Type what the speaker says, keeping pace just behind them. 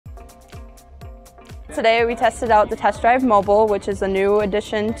Today we tested out the Test Drive Mobile, which is a new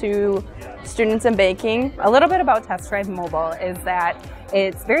addition to students in banking. A little bit about Test Drive Mobile is that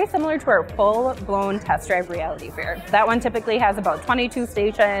it's very similar to our full-blown Test Drive Reality Fair. That one typically has about 22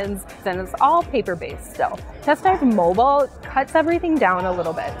 stations, and it's all paper-based still. Test Drive Mobile cuts everything down a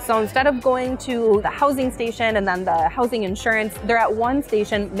little bit. So instead of going to the housing station and then the housing insurance, they're at one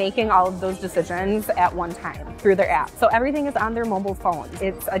station making all of those decisions at one time through their app. So everything is on their mobile phones.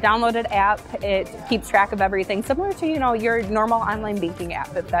 It's a downloaded app. It keeps track of everything, similar to your normal online banking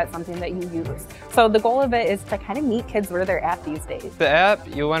app, if that's something that you use. So the goal of it is to kind of meet kids where they're at these days. The app,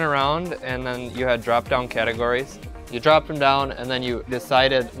 you went around and then you had drop-down categories. You dropped them down and then you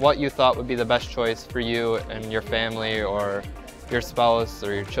decided what you thought would be the best choice for you and your family or your spouse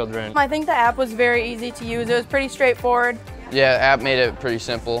or your children. I think the app was very easy to use. It was pretty straightforward. Yeah, the app made it pretty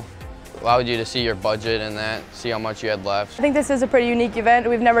simple. Allowed you to see your budget and that, see how much you had left. I think this is a pretty unique event.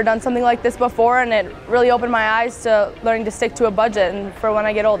 We've never done something like this before, and it really opened my eyes to learning to stick to a budget and for when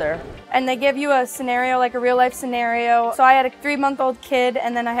I get older. And they give you a scenario, like a real life scenario. So I had a 3-month-old kid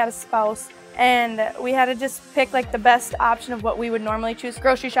and then I had a spouse. And we had to just pick like the best option of what we would normally choose.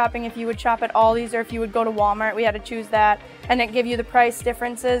 Grocery shopping, if you would shop at Aldi's or if you would go to Walmart, we had to choose that. And it gave you the price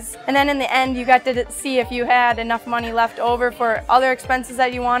differences. And then in the end, you got to see if you had enough money left over for other expenses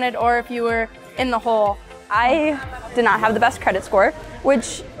that you wanted or if you were in the hole. I did not have the best credit score,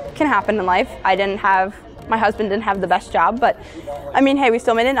 which can happen in life. My husband didn't have the best job, but I mean, hey, we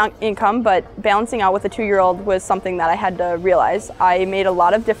still made an income, but balancing out with a 2-year-old was something that I had to realize. I made a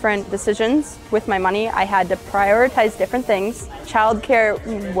lot of different decisions with my money. I had to prioritize different things.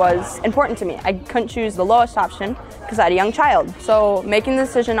 Childcare was important to me. I couldn't choose the lowest option because I had a young child. So making the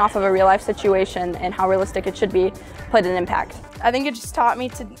decision off of a real life situation and how realistic it should be played an impact. I think it just taught me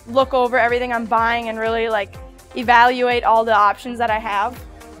to look over everything I'm buying and really like evaluate all the options that I have.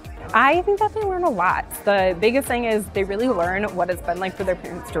 I think that they learn a lot. The biggest thing is they really learn what it's been like for their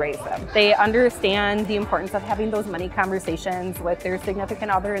parents to raise them. They understand the importance of having those money conversations with their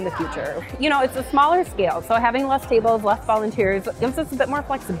significant other in the future. It's a smaller scale, so having less tables, less volunteers gives us a bit more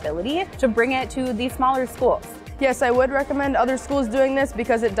flexibility to bring it to these smaller schools. Yes, I would recommend other schools doing this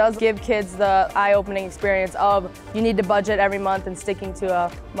because it does give kids the eye-opening experience of you need to budget every month and sticking to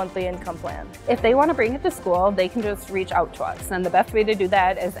a monthly income plan. If they want to bring it to school, they can just reach out to us. And the best way to do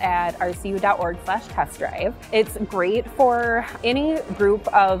that is at rcu.org/testdrive. It's great for any group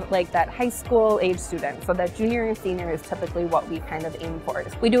of like that high school age student. So that junior and senior is typically what we kind of aim for.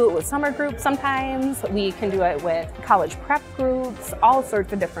 We do it with summer groups sometimes. We can do it with college prep groups, all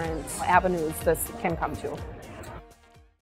sorts of different avenues this can come to.